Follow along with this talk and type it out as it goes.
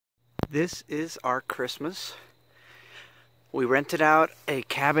This is our Christmas. We rented out a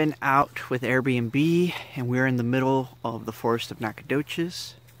cabin out with Airbnb, and we're in the middle of the forest of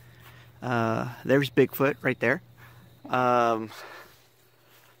Nacogdoches. There's Bigfoot right there. But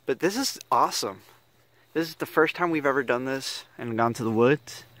this is awesome. This is the first time we've ever done this and gone to the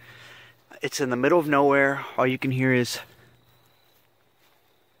woods. It's in the middle of nowhere. All you can hear is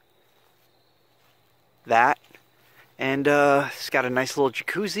that. And it's got a nice little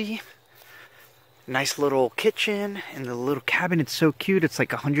jacuzzi, nice little kitchen, and the little cabin. It's so cute. It's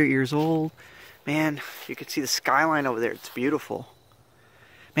like 100 years old. Man, you can see the skyline over there. It's beautiful.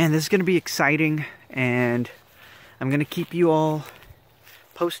 Man, this is going to be exciting, and I'm going to keep you all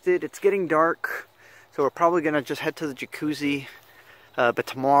posted. It's getting dark, so we're probably going to just head to the jacuzzi. But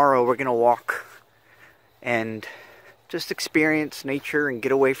tomorrow we're going to walk and just experience nature and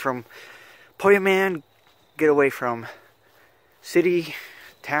get away from Poyaman, get away from city,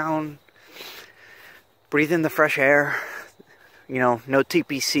 town, breathe in the fresh air. You know, no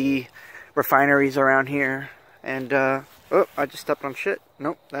TPC refineries around here. And, oh, I just stepped on shit.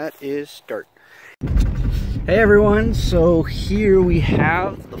 Nope, that is dirt. Hey everyone, so here we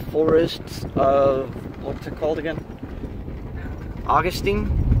have the forests of, what's it called again? Augustine?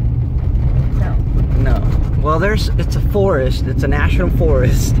 No. Well, it's a forest. It's a national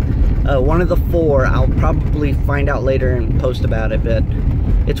forest. One of the four. I'll probably find out later and post about it, but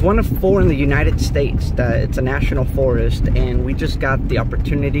it's one of four in the United States that it's a national forest, and we just got the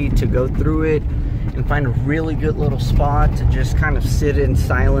opportunity to go through it and find a really good little spot to just kind of sit in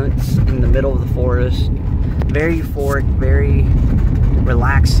silence in the middle of the forest. Very euphoric, very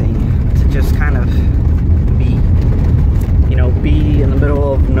relaxing to just kind of be in the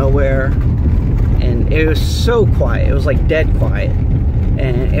middle of nowhere. And it was so quiet. It was like dead quiet.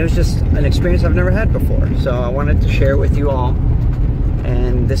 And it was just an experience I've never had before. So I wanted to share it with you all.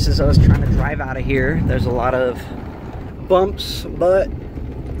 And this is us trying to drive out of here. There's a lot of bumps, but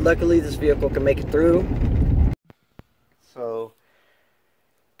luckily this vehicle can make it through. So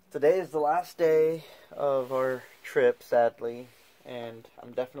today is the last day of our trip, sadly. And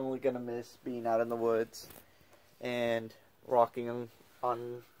I'm definitely going to miss being out in the woods and rocking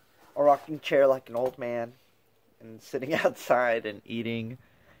on a rocking chair like an old man and sitting outside and eating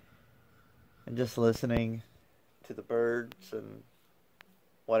and just listening to the birds and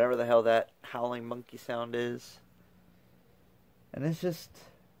whatever the hell that howling monkey sound is. And this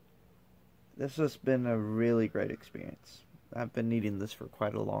has been a really great experience. I've been needing this for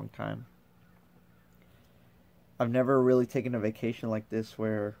quite a long time. I've never really taken a vacation like this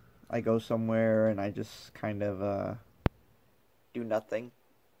where I go somewhere and I just kind of do nothing.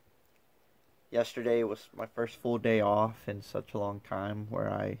 Yesterday was my first full day off in such a long time, where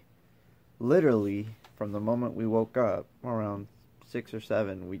I literally, from the moment we woke up, around 6 or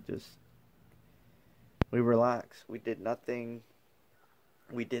 7, we relaxed. We did nothing.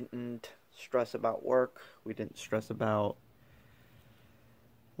 We didn't stress about work. We didn't stress about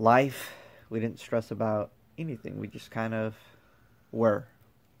life. We didn't stress about anything. We just kind of were.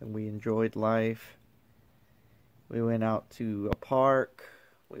 And we enjoyed life. We went out to a park.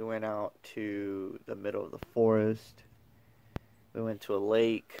 We went out to the middle of the forest. We went to a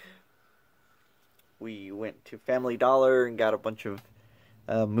lake. We went to Family Dollar and got a bunch of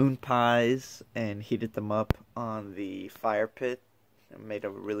moon pies and heated them up on the fire pit. And made a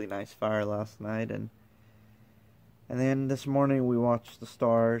really nice fire last night. And then this morning we watched the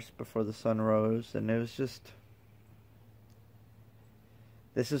stars before the sun rose. And it was just...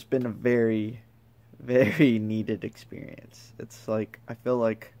 This has been a very, very needed experience. It's like, I feel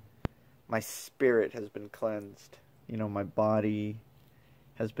like my spirit has been cleansed. You know, my body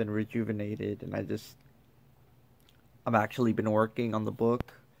has been rejuvenated, and I've actually been working on the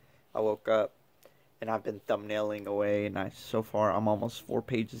book. I woke up, and I've been thumbnailing away, and so far, I'm almost 4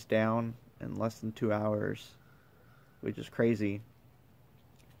 pages down in less than 2 hours, which is crazy,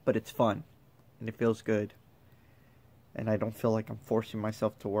 but it's fun, and it feels good. And I don't feel like I'm forcing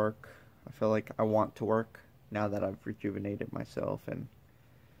myself to work. I feel like I want to work now that I've rejuvenated myself. And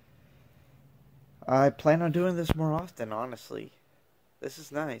I plan on doing this more often, honestly. This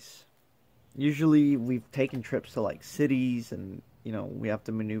is nice. Usually we've taken trips to like cities and, you know, we have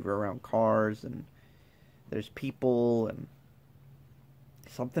to maneuver around cars and there's people, and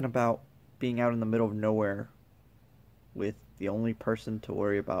something about being out in the middle of nowhere with the only person to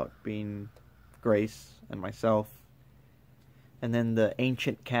worry about being Grace and myself. And then the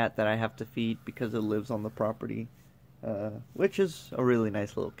ancient cat that I have to feed because it lives on the property, which is a really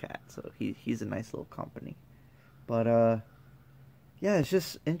nice little cat. So he's a nice little company. But yeah, it's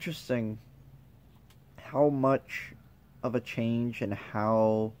just interesting how much of a change and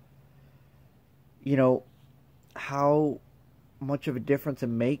how you know, how much of a difference it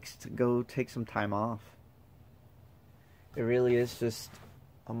makes to go take some time off. It really is just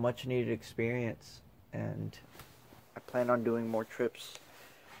a much needed experience, and I plan on doing more trips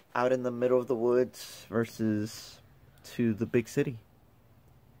out in the middle of the woods versus to the big city.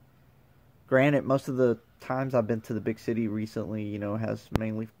 Granted, most of the times I've been to the big city recently, you know, has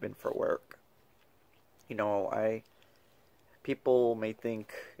mainly been for work. You know, people may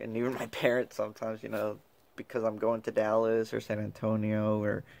think, and even my parents sometimes, you know, because I'm going to Dallas or San Antonio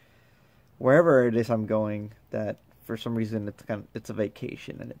or wherever it is I'm going, that for some reason it's a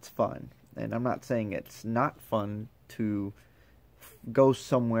vacation and it's fun. And I'm not saying it's not fun to go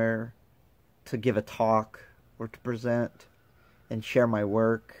somewhere to give a talk or to present and share my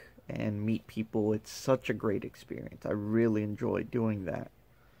work and meet people. It's such a great experience. I really enjoy doing that.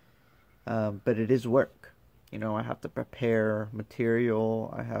 But it is work. You know, I have to prepare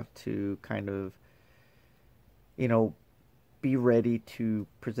material. I have to kind of, you know, be ready to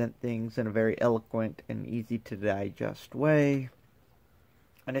present things in a very eloquent and easy to digest way.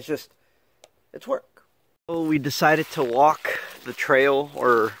 And it's work. So we decided to walk the trail,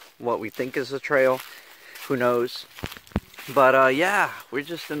 or what we think is a trail. Who knows? But yeah, we're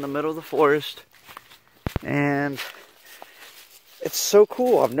just in the middle of the forest. And it's so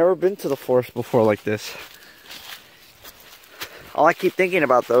cool. I've never been to the forest before like this. All I keep thinking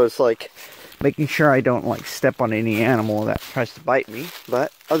about though is like making sure I don't like step on any animal that tries to bite me.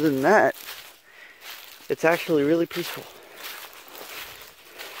 But other than that, it's actually really peaceful.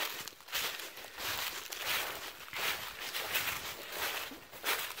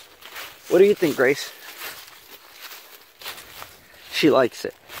 What do you think, Grace? She likes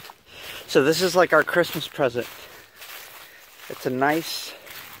it. So this is like our Christmas present. It's a nice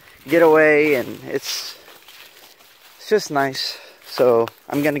getaway, and it's just nice. So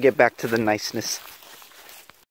I'm gonna get back to the niceness.